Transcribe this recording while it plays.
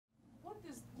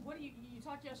You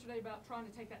talked yesterday about trying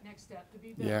to take that next step to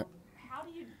be better. Yeah. How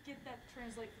do you get that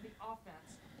translate to the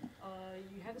offense?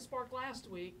 You had the spark last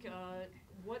week.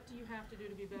 What do you have to do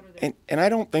to be better there? And I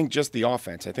don't think just the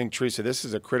offense. I think, Teresa, this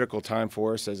is a critical time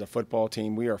for us as a football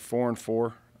team. We are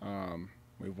 4-4.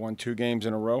 We've won 2 games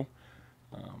in a row.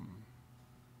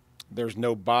 There's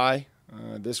no bye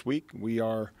this week. We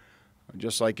are,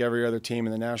 just like every other team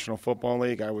in the National Football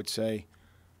League, I would say,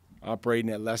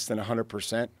 operating at less than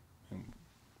 100%.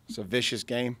 It's a vicious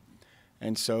game.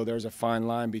 And so there's a fine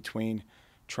line between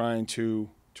trying to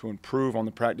improve on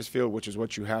the practice field, which is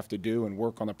what you have to do, and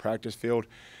work on the practice field,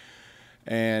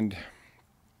 and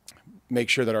make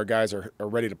sure that our guys are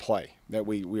ready to play, that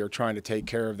we are trying to take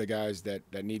care of the guys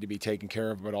that need to be taken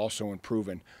care of, but also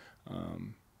improving.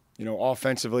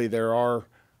 Offensively, there are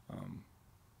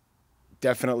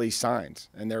definitely signs,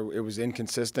 and it was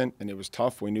inconsistent and it was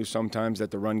tough. We knew sometimes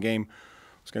that the run game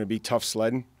was going to be tough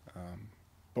sledding,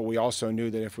 but we also knew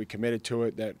that if we committed to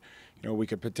it, that we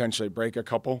could potentially break a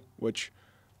couple, which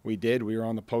we did. We were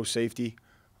on the post safety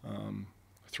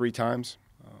 3 times.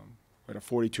 We had a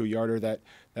 42-yarder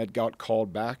that got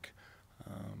called back,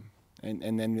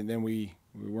 and then we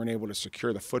weren't able to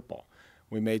secure the football.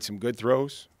 We made some good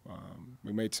throws.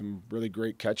 We made some really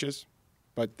great catches,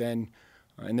 but then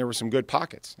and there were some good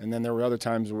pockets, and then there were other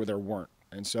times where there weren't.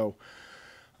 And so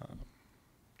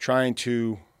trying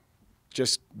to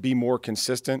just be more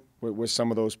consistent with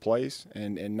some of those plays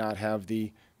and not have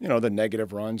the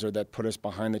negative runs or that put us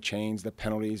behind the chains, the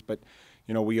penalties. But,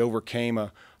 we overcame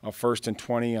a 1st and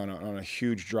 20 on a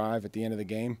huge drive at the end of the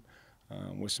game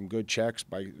with some good checks,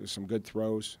 with some good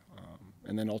throws,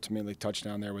 and then ultimately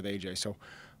touchdown there with AJ. So,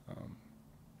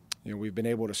 we've been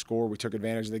able to score. We took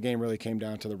advantage of the game. Really came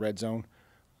down to the red zone.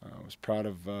 I was proud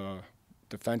of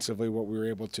defensively what we were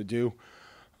able to do.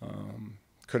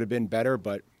 Could have been better,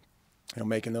 but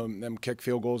making them kick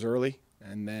field goals early,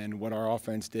 and then what our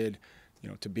offense did,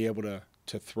 to be able to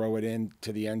throw it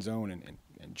into the end zone,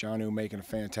 and Jonnu making a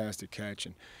fantastic catch,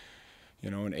 and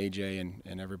and AJ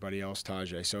and everybody else,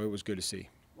 Tajay. So it was good to see.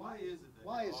 Why is it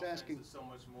that the offense is so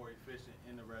much more efficient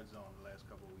in the red zone the last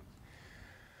couple of weeks?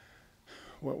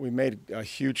 Well, we made a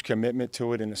huge commitment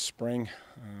to it in the spring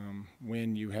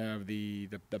when you have the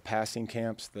passing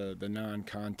camps, the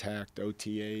non-contact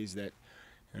OTAs that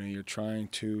you're trying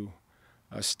to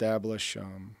establish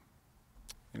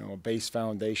a base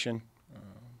foundation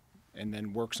and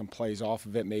then work some plays off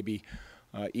of it maybe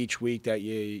each week that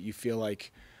you feel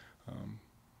like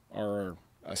are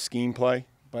a scheme play.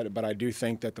 But I do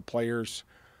think that the players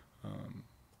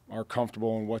are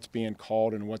comfortable in what's being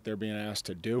called and what they're being asked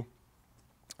to do.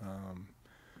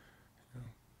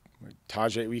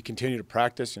 Tajay, we continue to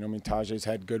practice. Tajay's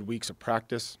had good weeks of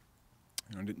practice.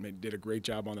 Did a great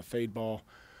job on the fade ball.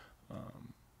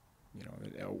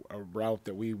 A route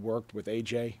that we worked with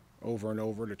AJ over and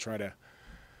over to try to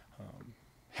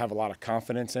have a lot of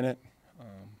confidence in it.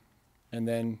 And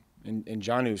then in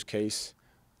Jonnu's case,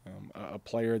 a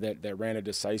player that ran a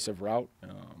decisive route.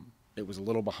 It was a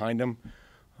little behind him.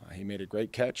 He made a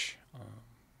great catch.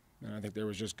 And I think there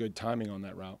was just good timing on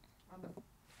that route.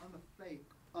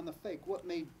 On the fake, what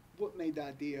made the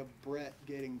idea of Brett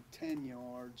getting 10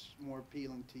 yards more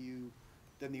appealing to you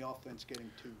than the offense getting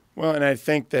 2? Well, and I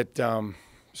think that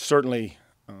certainly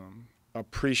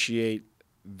appreciate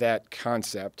that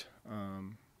concept.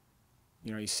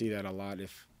 You see that a lot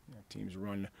if teams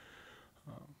run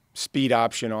speed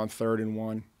option on 3rd and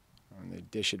 1, and they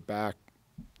dish it back,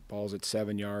 ball's at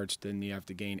 7 yards, then you have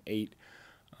to gain 8.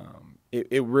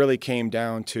 It really came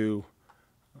down to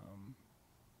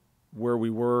where we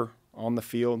were on the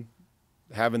field,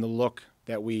 having the look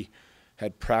that we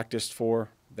had practiced for,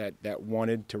 that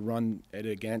wanted to run it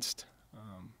against.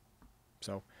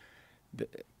 So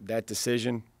that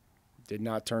decision did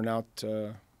not turn out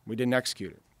we didn't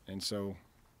execute it. And so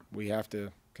we have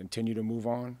to continue to move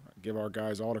on, give our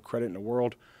guys all the credit in the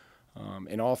world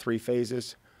in all 3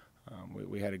 phases.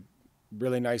 We had a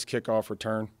really nice kickoff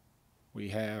return. We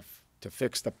have to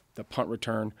fix the punt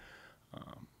return.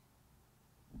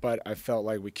 But I felt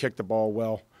like we kicked the ball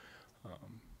well.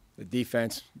 The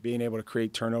defense being able to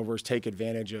create turnovers, take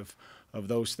advantage of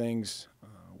those things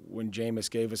when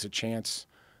Jameis gave us a chance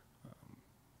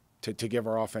to give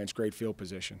our offense great field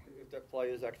position. If that play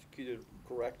is executed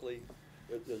correctly,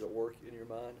 does it work in your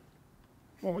mind?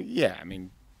 Well, yeah.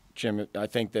 Jim, I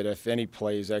think that if any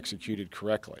play is executed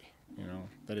correctly,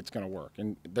 that it's going to work.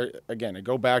 And there, again, I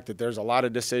go back that there's a lot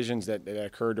of decisions that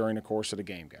occur during the course of the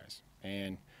game, guys.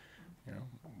 And,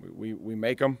 we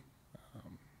make them,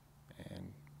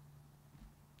 and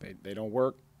they don't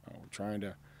work. We're trying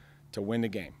to win the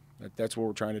game. That's what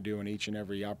we're trying to do in each and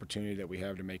every opportunity that we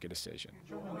have to make a decision.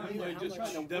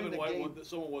 Devin White,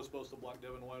 someone was supposed to block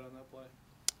Devin White on that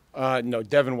play? No,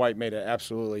 Devin White made an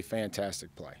absolutely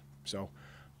fantastic play. So,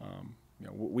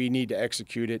 we need to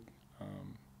execute it,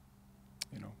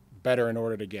 better in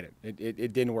order to get it.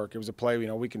 It didn't work. It was a play,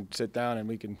 we can sit down and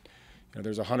we can,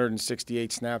 there's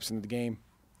 168 snaps in the game,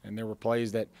 and there were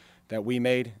plays that we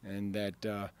made and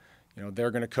that,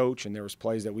 they're going to coach, and there was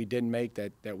plays that we didn't make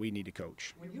that we need to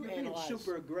coach. When you were being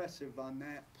super aggressive on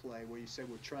that play where you said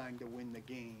we're trying to win the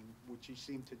game, which you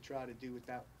seem to try to do with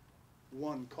that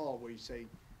one call where you say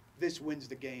this wins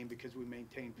the game because we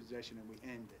maintain possession and we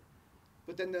end it.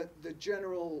 But then the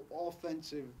general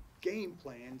offensive game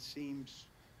plan seems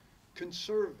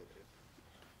conservative.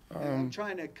 And I'm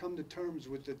trying to come to terms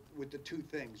with the two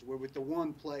things, where with the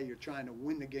one play you're trying to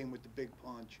win the game with the big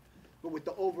punch, but with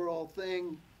the overall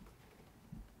thing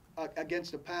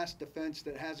against a pass defense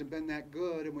that hasn't been that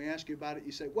good, and we ask you about it,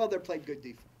 you say, well, they played good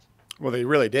defense. Well, they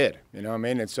really did,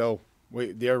 and so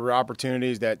there were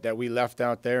opportunities that we left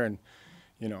out there, and,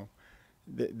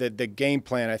 the game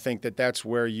plan, I think that's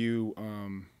where you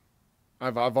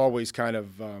I've always kind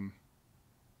of,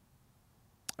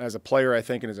 as a player, I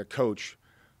think, and as a coach,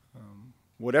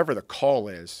 whatever the call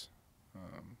is,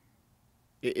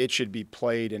 it should be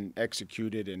played and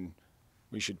executed, and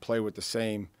we should play with the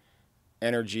same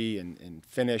energy and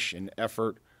finish and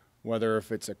effort, whether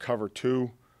if it's a cover two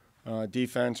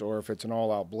defense or if it's an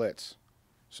all-out blitz.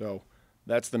 So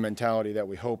that's the mentality that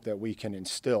we hope that we can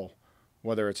instill,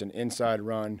 whether it's an inside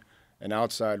run, an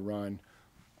outside run,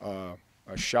 a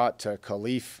shot to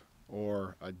Khalif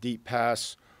or a deep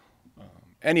pass,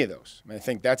 any of those. I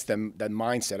think that's that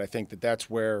mindset. I think that's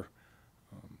where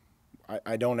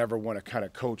I don't ever want to kind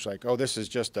of coach like, oh, this is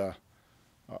just a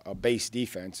base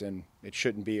defense and it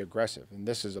shouldn't be aggressive, and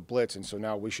this is a blitz, and so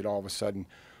now we should all of a sudden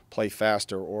play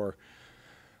faster, or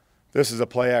this is a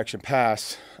play action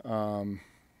pass, or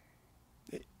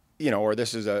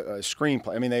this is a screen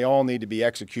play. I mean, they all need to be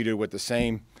executed with the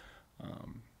same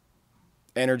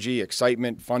energy,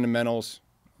 excitement, fundamentals,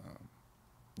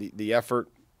 the effort,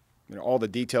 all the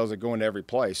details that go into every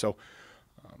play. So,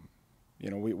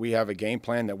 we have a game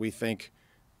plan that we think,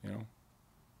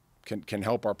 can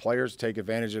help our players take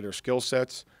advantage of their skill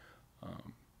sets,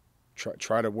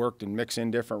 try to work and mix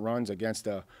in different runs against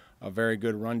a very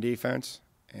good run defense.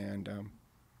 And,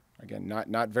 again,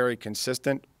 not very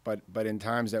consistent, but in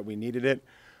times that we needed it,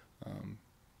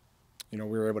 we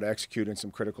were able to execute in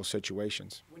some critical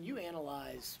situations. When you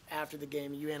analyze after the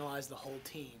game, you analyze the whole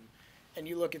team, and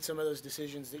you look at some of those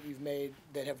decisions that you've made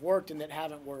that have worked and that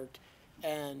haven't worked,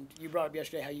 and you brought up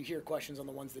yesterday how you hear questions on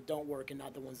the ones that don't work and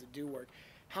not the ones that do work.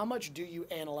 How much do you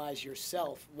analyze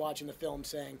yourself watching the film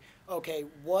saying, okay,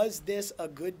 was this a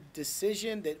good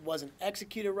decision that wasn't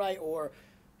executed right, or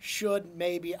should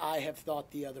maybe I have thought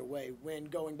the other way when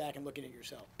going back and looking at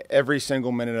yourself? Every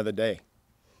single minute of the day.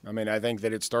 I mean, I think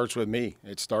that it starts with me.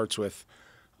 It starts with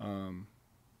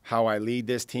how I lead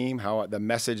this team, how the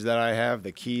message that I have,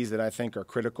 the keys that I think are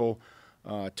critical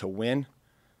to win.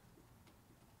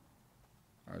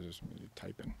 I was just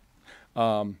typing.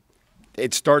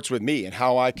 It starts with me and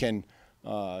how I can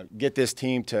get this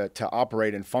team to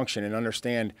operate and function and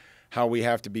understand how we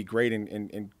have to be great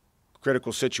in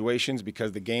critical situations,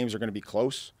 because the games are going to be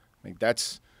close. I think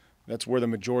that's where the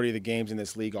majority of the games in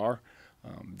this league are.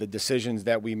 The decisions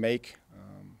that we make,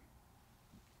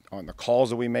 on the calls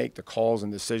that we make, the calls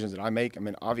and decisions that I make. I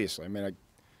mean, obviously,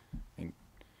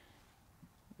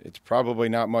 it's probably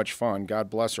not much fun. God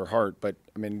bless her heart, but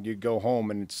I mean, you go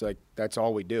home and it's like that's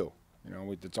all we do.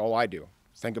 That's all I do.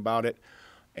 Think about it,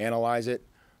 analyze it,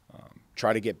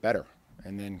 try to get better,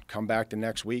 and then come back the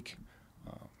next week.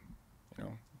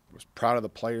 Was proud of the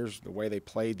players, the way they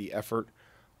played, the effort.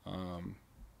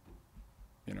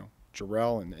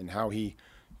 Jarrell and how he,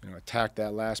 attacked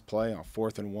that last play on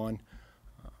 4th and 1.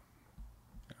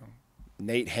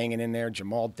 Nate hanging in there,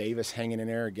 Jamal Davis hanging in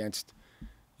there against,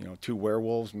 two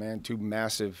werewolves, man, two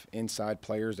massive inside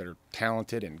players that are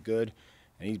talented and good,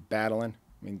 and he's battling.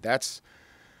 I mean, that's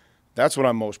what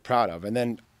I'm most proud of. And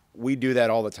then we do that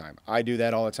all the time. I do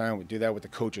that all the time. We do that with the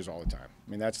coaches all the time.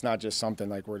 I mean, that's not just something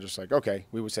like we're just like, okay,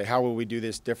 we would say, how will we do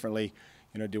this differently?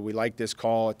 Do we like this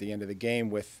call at the end of the game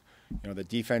with, the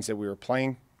defense that we were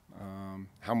playing?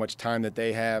 How much time that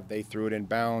they have? They threw it in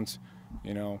bounds.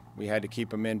 We had to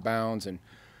keep them in bounds. And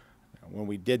when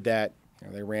we did that,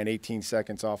 they ran 18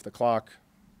 seconds off the clock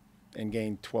and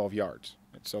gained 12 yards.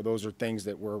 And so those are things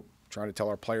that we're trying to tell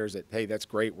our players that, hey, that's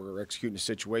great. We're executing the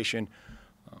situation.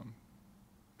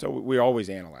 So we always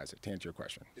analyze it, to answer your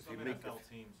question. Some NFL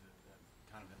teams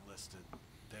have kind of enlisted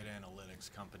data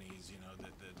analytics companies,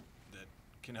 that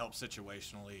can help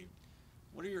situationally.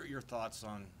 What are your thoughts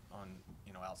on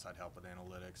outside help with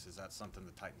analytics? Is that something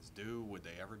the Titans do? Would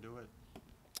they ever do it?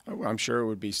 Oh, I'm sure it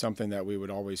would be something that we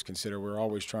would always consider. We're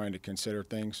always trying to consider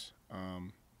things,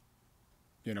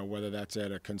 whether that's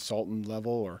at a consultant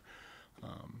level or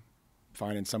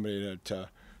finding somebody to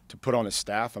put on a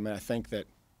staff. I mean, I think that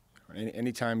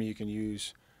anytime you can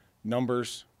use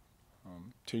numbers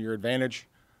to your advantage,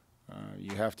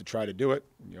 you have to try to do it.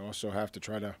 You also have to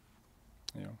try to,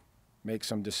 make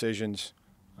some decisions,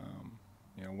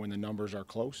 when the numbers are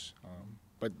close.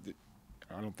 But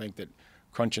I don't think that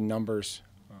crunching numbers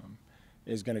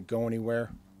is going to go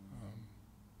anywhere.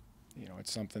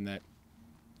 It's something that,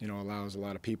 allows a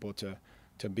lot of people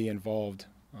to be involved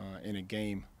in a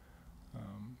game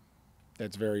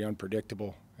that's very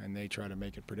unpredictable, and they try to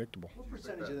make it predictable. What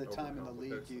percentage of the time in the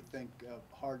league do you think a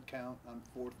hard count on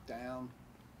 4th down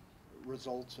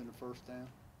results in a 1st down?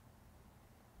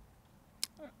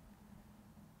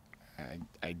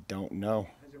 I don't know.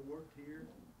 Has it worked here?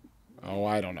 Oh,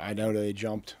 I don't know. I know they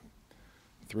jumped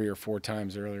 3 or 4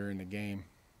 times earlier in the game.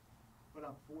 But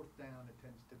on 4th down, it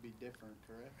tends to be different,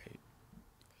 correct?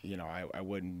 I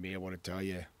wouldn't be able to tell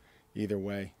you either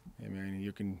way. I mean,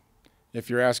 you can,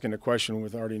 if you're asking a question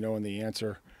with already knowing the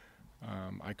answer,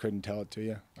 I couldn't tell it to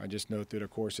you. I just know through the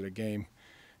course of the game,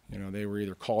 they were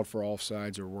either called for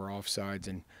offsides or were offsides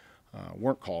and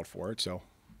weren't called for it. So.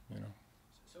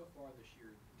 So far this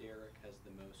year, Derek has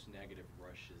the most negative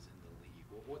rushes in the league.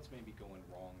 What's maybe going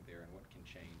wrong there, and what can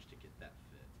change to get that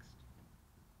fixed?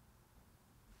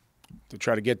 To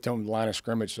try to get them the line of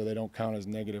scrimmage so they don't count as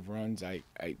negative runs. I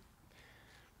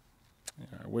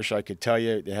wish I could tell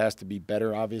you it has to be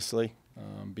better, obviously,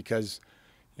 because,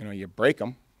 you break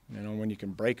them. When you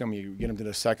can break them, you get them to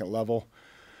the second level.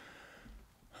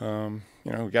 We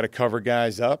got to cover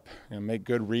guys up and make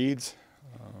good reads.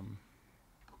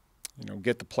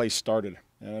 Get the play started.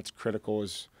 And that's critical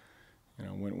is,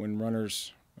 when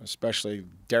runners, especially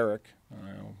Derek,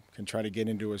 can try to get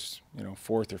into his, 4th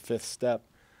or 5th step,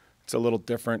 it's a little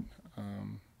different,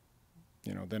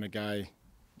 than a guy,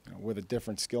 with a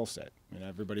different skill set.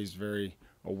 Everybody's very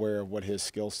aware of what his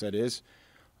skill set is.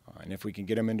 And if we can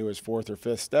get him into his 4th or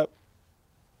 5th step,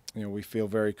 we feel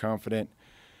very confident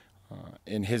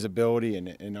in his ability and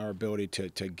in our ability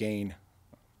to gain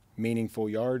meaningful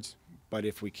yards. But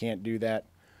if we can't do that,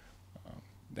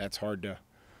 that's hard to,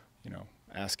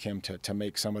 ask him to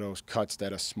make some of those cuts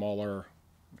that a smaller,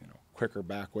 quicker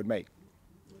back would make.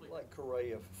 Like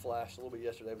Correa flashed a little bit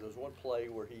yesterday, but there was one play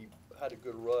where he had a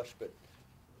good rush, but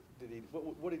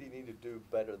what did he need to do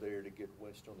better there to get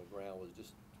Winston on the ground? Was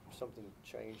just something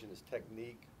change in his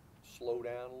technique, slow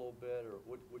down a little bit, or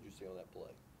what did you see on that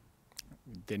play?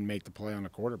 Didn't make the play on the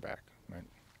quarterback.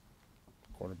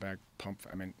 Quarterback pump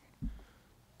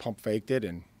faked it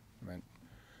and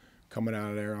coming out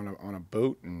of there on a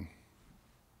boot, and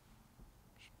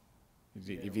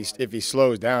if he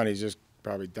slows down, he just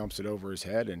probably dumps it over his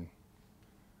head, and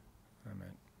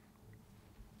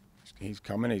he's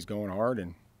coming, he's going hard,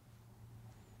 and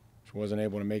just wasn't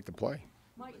able to make the play.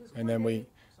 Mike, And then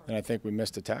I think we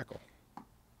missed a tackle.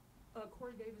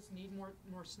 Corey Davis need more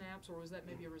snaps, or was that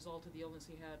maybe a result of the illness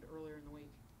he had earlier in the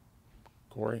week?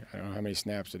 Corey, I don't know how many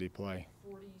snaps did he play.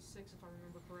 46, if I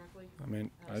remember correctly.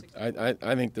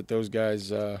 I think that those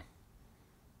guys, I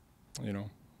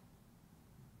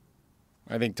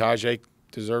think Tajay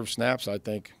deserves snaps. I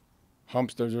think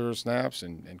Humps deserves snaps,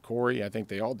 and Corey, I think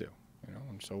they all do.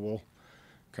 And so we'll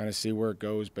kind of see where it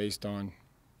goes based on,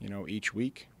 each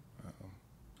week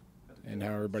and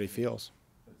how everybody feels.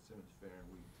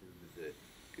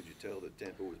 Could you tell that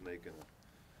Tampa was making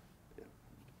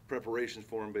preparations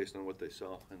for him based on what they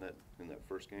saw in that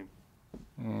first game?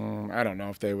 I don't know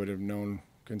if they would have known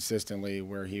consistently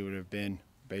where he would have been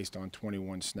based on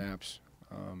 21 snaps.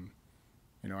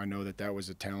 I know that was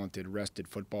a talented, rested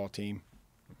football team.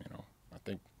 I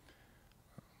think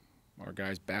our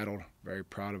guys battled. Very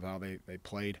proud of how they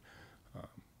played.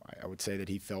 I would say that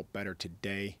he felt better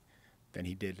today than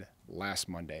he did last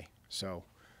Monday. So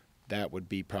that would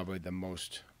be probably the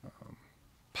most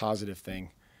positive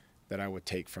thing that I would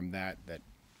take from that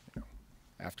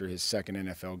after his second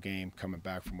NFL game, coming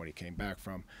back from what he came back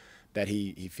from, that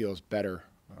he feels better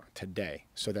today.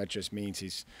 So that just means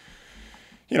he's,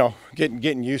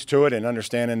 getting used to it and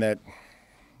understanding that,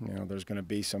 there's going to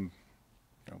be some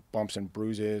bumps and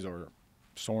bruises or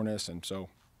soreness, and so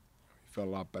he felt a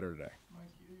lot better today. Mike,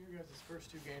 you guys'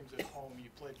 first 2 games at home, you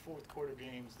played 4th quarter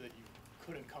games that you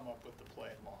couldn't come up with the play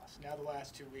and lost. Now the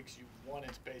last 2 weeks you've won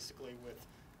it basically with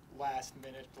last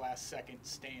minute, last second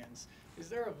stands. Is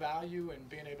there a value in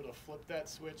being able to flip that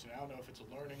switch? And I don't know if it's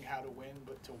learning how to win,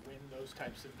 but to win those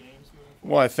types of games moving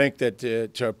forward? Well, I think that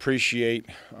to appreciate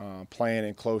playing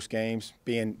in close games,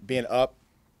 being up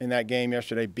in that game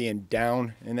yesterday, being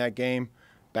down in that game,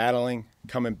 battling,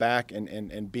 coming back,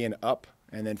 and being up,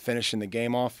 and then finishing the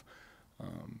game off.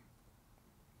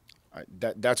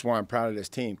 That's why I'm proud of this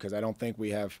team, because I don't think we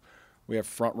have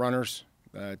front runners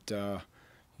that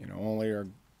only are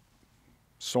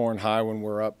soaring high when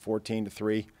we're up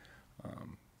 14-3.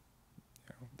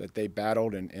 That they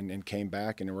battled and came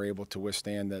back and were able to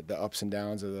withstand the ups and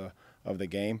downs of the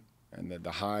game, and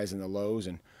the highs and the lows,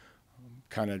 and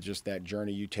kind of just that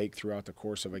journey you take throughout the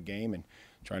course of a game, and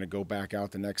trying to go back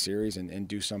out the next series and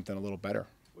do something a little better.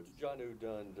 What's Jonnu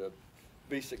done to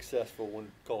be successful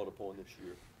when called upon this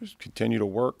year? Just continue to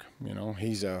work.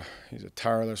 He's a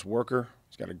tireless worker.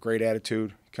 He's got a great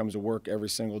attitude. He comes to work every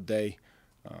single day,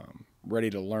 ready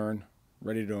to learn,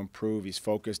 ready to improve. He's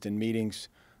focused in meetings.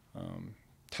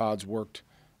 Todd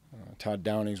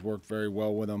Downing's worked very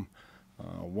well with him,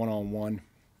 one-on-one.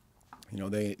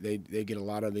 They get a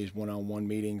lot of these one-on-one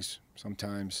meetings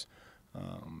sometimes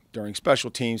during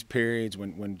special teams periods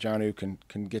when Jonnu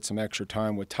can get some extra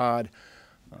time with Todd.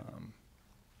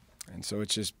 And so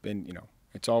it's just been,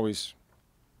 it's always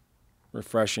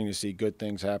refreshing to see good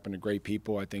things happen to great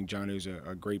people. I think Jonnu's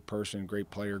a great person, great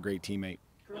player, great teammate.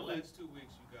 The last 2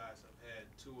 weeks, you guys have had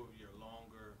two of your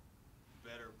longer,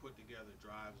 better put-together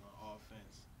drives on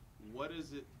offense. What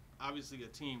is it, obviously a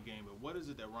team game, but what is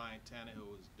it that Ryan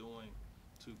Tannehill is doing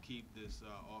to keep this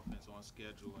offense on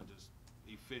schedule and just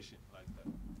efficient like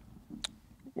that?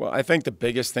 Well, I think the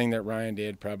biggest thing that Ryan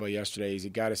did probably yesterday is he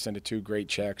got us into 2 great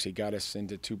checks. He got us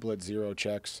into 2 blitz zero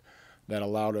checks that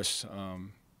allowed us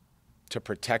to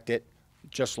protect it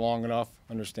just long enough.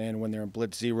 Understand when they're in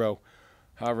blitz zero,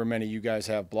 however many you guys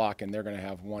have blocking, they're going to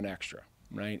have 1 extra,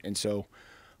 right? And so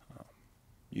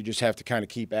you just have to kind of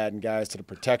keep adding guys to the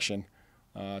protection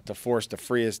to force the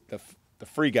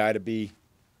free guy to be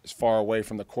as far away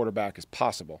from the quarterback as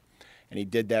possible. And he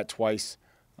did that twice.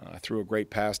 Threw a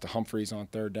great pass to Humphreys on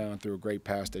 3rd down, threw a great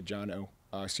pass to Tajay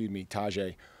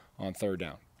on 3rd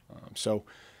down. So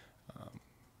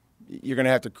you're going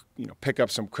to have to pick up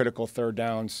some critical 3rd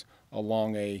downs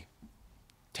along a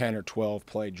 10 or 12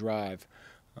 play drive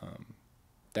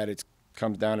that it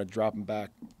comes down to dropping back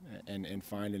and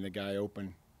finding the guy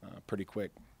open pretty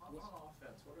quick. On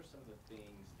offense, what are some of the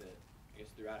things that, I guess,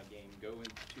 throughout a game go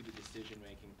into the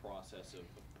decision-making process of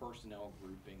personnel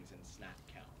groupings and snap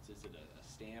counts? Is it a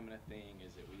stamina thing?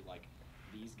 Is it we like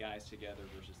these guys together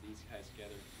versus these guys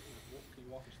together? Can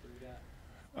you walk us through that?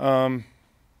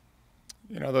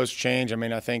 Those change. I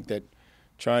mean, I think that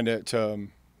trying to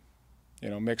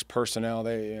mix personnel,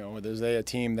 is they a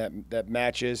team that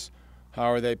matches?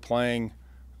 How are they playing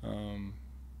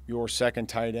your second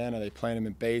tight end? Are they playing him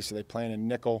in base? Are they playing in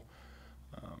nickel?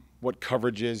 What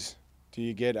coverages do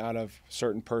you get out of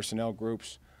certain personnel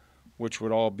groups, which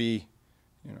would all be,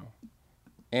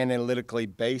 analytically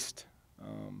based?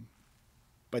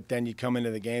 But then you come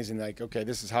into the games and like, okay,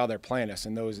 this is how they're playing us,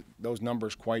 and those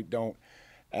numbers quite don't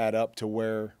add up to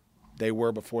where they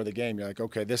were before the game. You're like,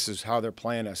 okay, this is how they're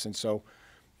playing us, and so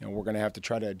we're going to have to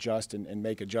try to adjust and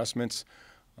make adjustments.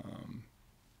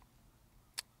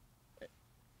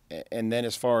 And then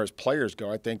as far as players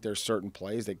go, I think there's certain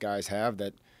plays that guys have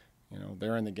that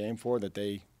they're in the game for, that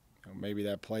they maybe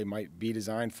that play might be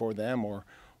designed for them or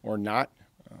not.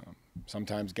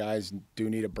 Sometimes guys do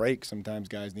need a break. Sometimes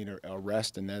guys need a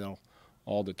rest, and that'll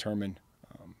all determine,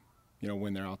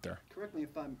 when they're out there. Correct me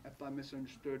if I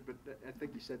misunderstood, but I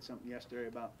think you said something yesterday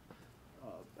about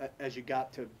as you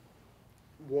got to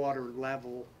water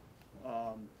level,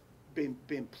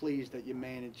 being pleased that you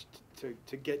managed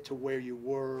to get to where you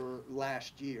were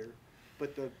last year.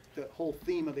 But the whole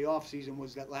theme of the offseason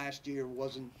was that last year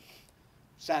wasn't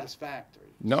satisfactory.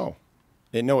 No,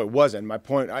 it wasn't. My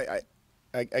point,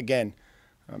 again,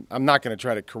 I'm not going to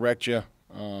try to correct you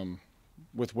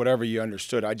with whatever you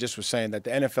understood. I just was saying that the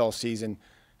NFL season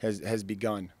has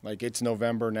begun. Like, it's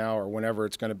November now, or whenever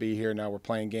it's going to be here. Now we're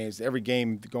playing games. Every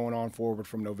game going on forward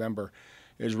from November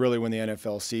is really when the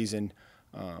NFL season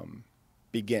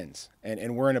begins.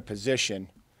 And we're in a position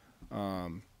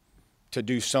to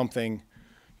do something,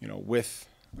 with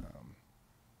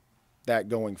that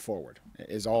going forward,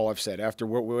 is all I've said. After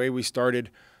the way we started,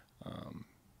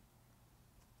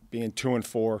 being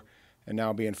 2-4 and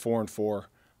now being 4-4,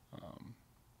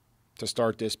 to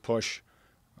start this push,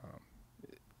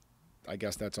 I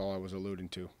guess that's all I was alluding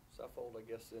to. Suffold, I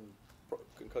guess, in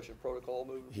concussion protocol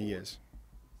moving forward. He is.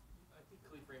 I think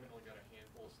Cleve Freeman only got a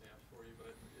handful of snaps for you,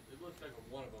 but it looked like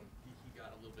one of them he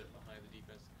got a a little bit behind the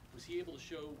defense. Was he able to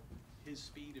show his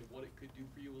speed and what it could do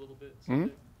for you a little bit?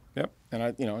 Mhm. Yep.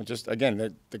 And just again,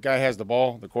 the guy has the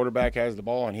ball, the quarterback has the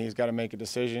ball, and he's got to make a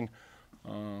decision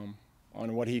on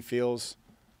what he feels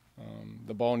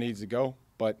the ball needs to go.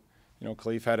 But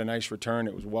Khalif had a nice return.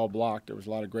 It was well blocked. There was a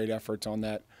lot of great efforts on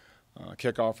that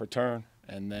kickoff return,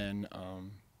 and then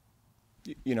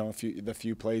the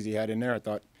few plays he had in there, I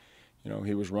thought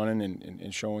he was running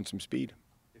and showing some speed.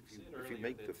 If you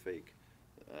make the fake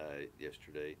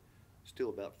yesterday, still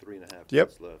about 3.5 Yep.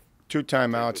 minutes left. 2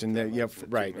 timeouts, and then, timeouts,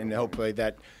 right, and hopefully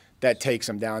that takes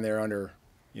them down there under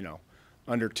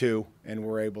 2, and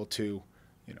we're able to,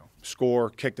 score,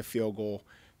 kick the field goal,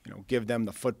 give them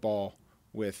the football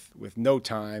with no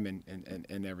time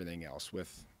and everything else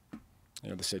with,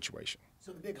 the situation.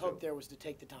 So the big hope there was to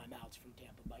take the timeouts from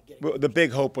Tampa by getting. Well, the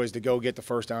big hope was to go get the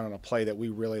first down on a play that we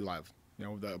really love.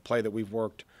 The play that we've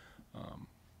worked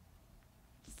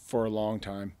for a long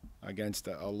time against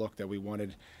a look that we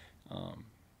wanted.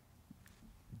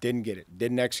 Didn't get it,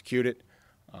 didn't execute it,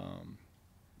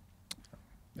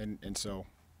 and so,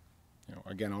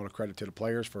 again, all the credit to the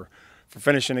players for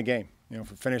finishing the game.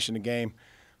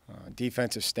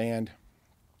 Defensive stand.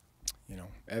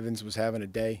 Evans was having a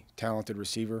day, talented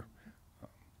receiver,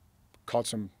 caught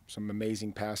some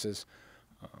amazing passes.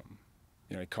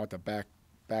 He caught the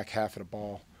back half of the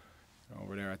ball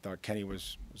over there. I thought Kenny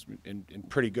was in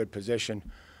pretty good position.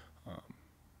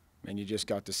 And you just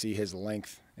got to see his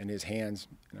length and his hands.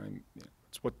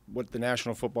 It's what the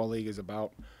National Football League is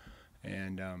about.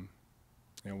 And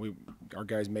our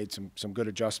guys made some good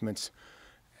adjustments,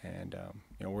 and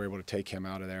we're able to take him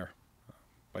out of there.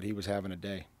 But he was having a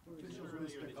day.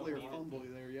 A clear fumble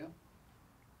there, yeah.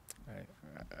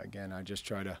 I just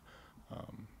try to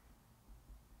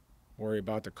worry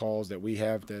about the calls that we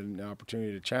have, the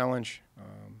opportunity to challenge.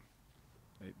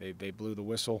 They blew the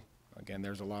whistle. Again,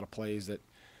 there's a lot of plays that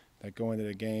go into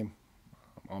the game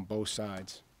on both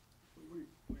sides. What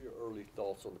are your early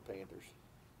thoughts on the Panthers?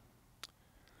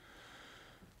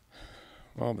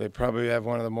 Well, they probably have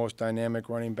one of the most dynamic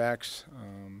running backs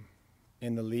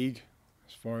in the league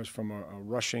as far as from a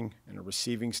rushing and a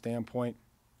receiving standpoint.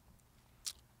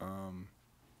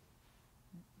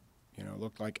 It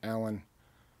looked like Allen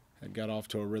had got off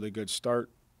to a really good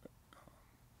start.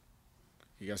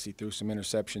 I guess he threw some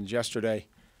interceptions yesterday.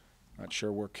 Not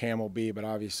sure where Cam will be, but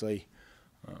obviously,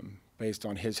 based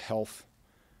on his health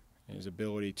and his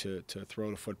ability to throw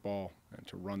the football and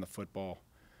to run the football,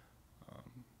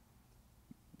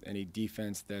 any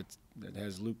defense that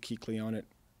has Luke Kuechly on it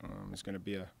is going to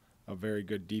be a very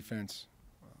good defense.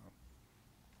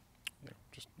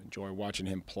 Just enjoy watching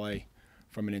him play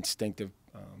from an instinctive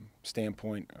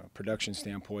standpoint, a production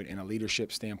standpoint, and a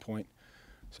leadership standpoint.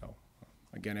 So,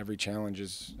 again, every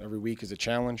week is a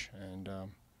challenge, and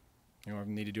we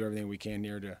need to do everything we can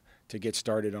here to get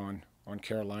started on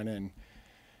Carolina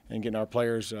and getting our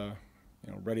players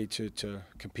ready to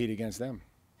compete against them.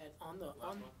 And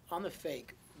on the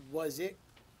fake,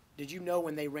 did you know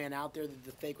when they ran out there that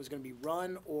the fake was going to be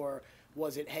run, or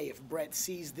was it, hey, if Brett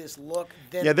sees this look,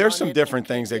 then yeah, there's run some it different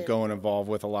and things kick that it? go and involve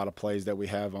with a lot of plays that we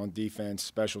have on defense,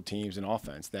 special teams, and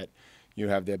offense that you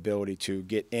have the ability to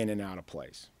get in and out of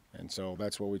plays. And so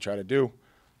that's what we try to do.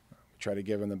 We try to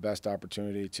give them the best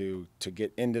opportunity to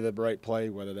get into the right play,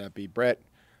 whether that be Brett,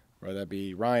 whether that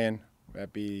be Ryan, whether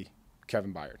that be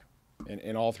Kevin Byard.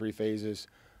 In all 3 phases,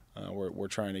 we're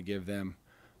trying to give them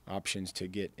options to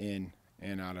get in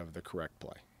and out of the correct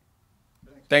play.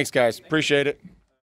 Thanks, guys. Appreciate it.